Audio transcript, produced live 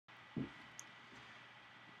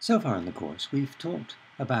So far in the course, we've talked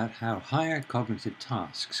about how higher cognitive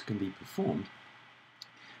tasks can be performed,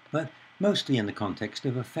 but mostly in the context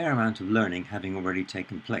of a fair amount of learning having already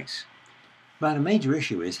taken place. But a major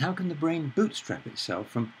issue is, how can the brain bootstrap itself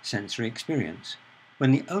from sensory experience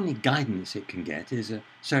when the only guidance it can get is a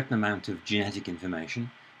certain amount of genetic information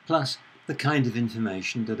plus the kind of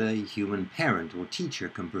information that a human parent or teacher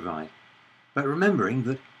can provide? But remembering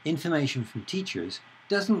that information from teachers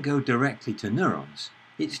doesn't go directly to neurons.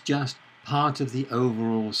 It's just part of the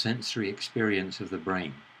overall sensory experience of the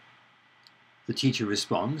brain. The teacher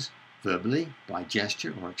responds verbally, by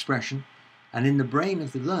gesture or expression, and in the brain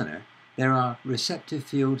of the learner there are receptive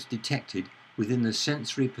fields detected within the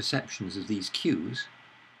sensory perceptions of these cues,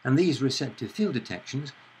 and these receptive field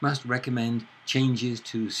detections must recommend changes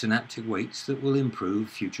to synaptic weights that will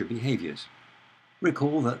improve future behaviors.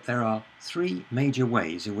 Recall that there are three major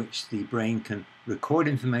ways in which the brain can record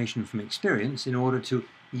information from experience in order to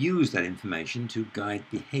use that information to guide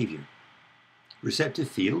behavior. Receptive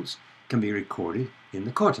fields can be recorded in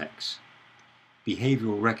the cortex.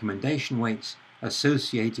 Behavioral recommendation weights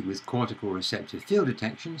associated with cortical receptive field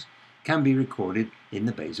detections can be recorded in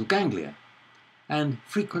the basal ganglia. And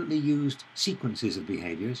frequently used sequences of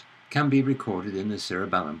behaviors can be recorded in the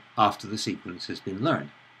cerebellum after the sequence has been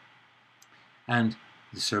learned. And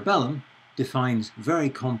the cerebellum defines very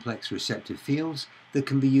complex receptive fields that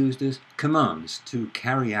can be used as commands to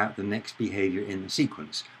carry out the next behavior in the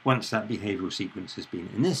sequence, once that behavioral sequence has been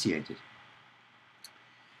initiated.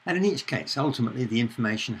 And in each case, ultimately the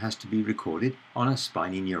information has to be recorded on a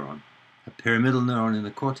spiny neuron, a pyramidal neuron in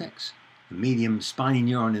the cortex, a medium spiny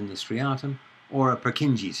neuron in the striatum, or a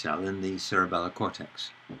Purkinje cell in the cerebellar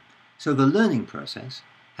cortex. So the learning process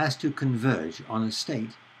has to converge on a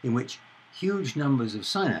state in which huge numbers of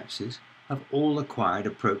synapses have all acquired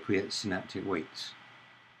appropriate synaptic weights.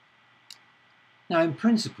 Now, in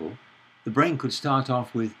principle, the brain could start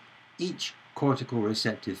off with each cortical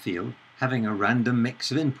receptive field having a random mix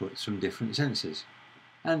of inputs from different senses,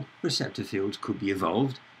 and receptive fields could be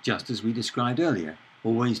evolved just as we described earlier.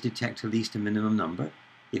 Always detect at least a minimum number.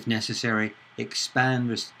 If necessary,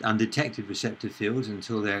 expand undetected receptive fields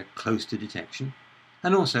until they're close to detection,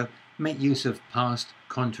 and also make use of past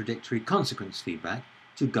contradictory consequence feedback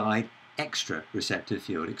to guide extra receptive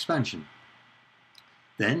field expansion.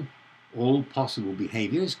 Then, all possible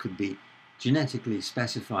behaviors could be genetically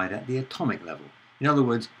specified at the atomic level. In other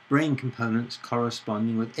words, brain components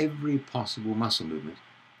corresponding with every possible muscle movement,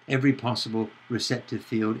 every possible receptive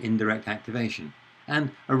field indirect activation,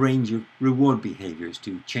 and a range of reward behaviors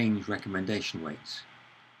to change recommendation weights.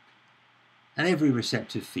 And every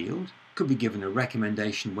receptive field could be given a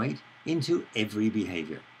recommendation weight into every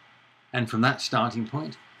behavior. And from that starting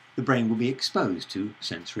point, the brain will be exposed to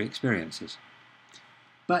sensory experiences.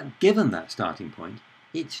 But given that starting point,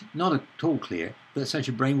 it's not at all clear that such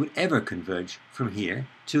a brain would ever converge from here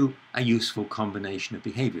to a useful combination of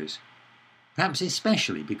behaviors, perhaps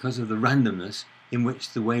especially because of the randomness in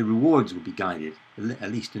which the way rewards will be guided,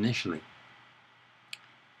 at least initially.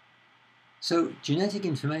 So genetic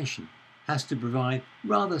information has to provide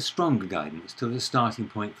rather stronger guidance to the starting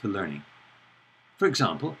point for learning. For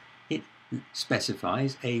example, it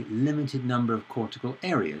specifies a limited number of cortical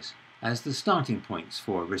areas as the starting points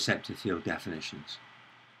for receptive field definitions.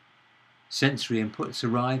 Sensory inputs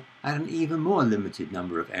arrive at an even more limited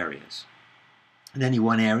number of areas, and any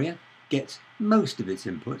one area gets most of its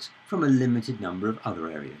inputs from a limited number of other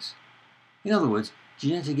areas. In other words,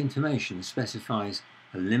 genetic information specifies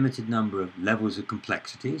a limited number of levels of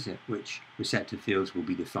complexities at which receptive fields will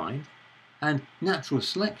be defined, and natural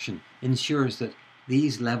selection ensures that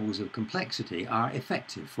these levels of complexity are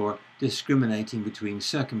effective for discriminating between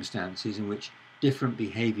circumstances in which different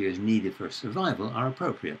behaviors needed for survival are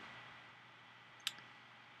appropriate.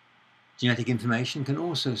 Genetic information can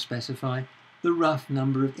also specify the rough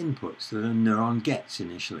number of inputs that a neuron gets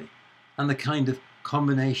initially, and the kind of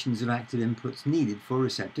combinations of active inputs needed for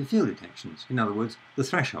receptive field detections, in other words, the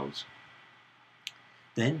thresholds.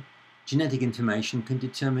 Then, genetic information can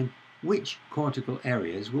determine which cortical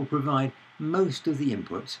areas will provide most of the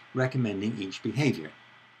inputs recommending each behavior,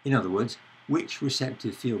 in other words, which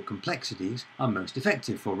receptive field complexities are most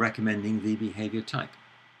effective for recommending the behavior type.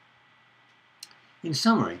 In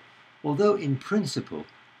summary, although in principle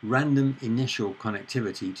random initial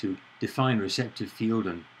connectivity to define receptive field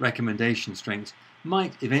and recommendation strengths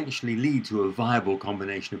might eventually lead to a viable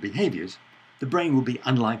combination of behaviors, the brain will be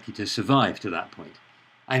unlikely to survive to that point,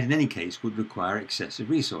 and in any case would require excessive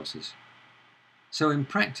resources. So in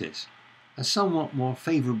practice, a somewhat more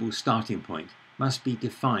favourable starting point must be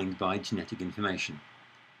defined by genetic information,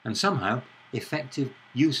 and somehow effective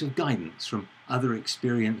use of guidance from other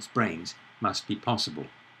experienced brains must be possible.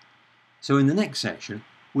 So in the next section,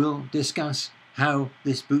 we'll discuss how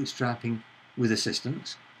this bootstrapping with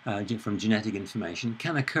assistance from genetic information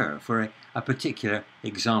can occur for a particular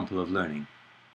example of learning.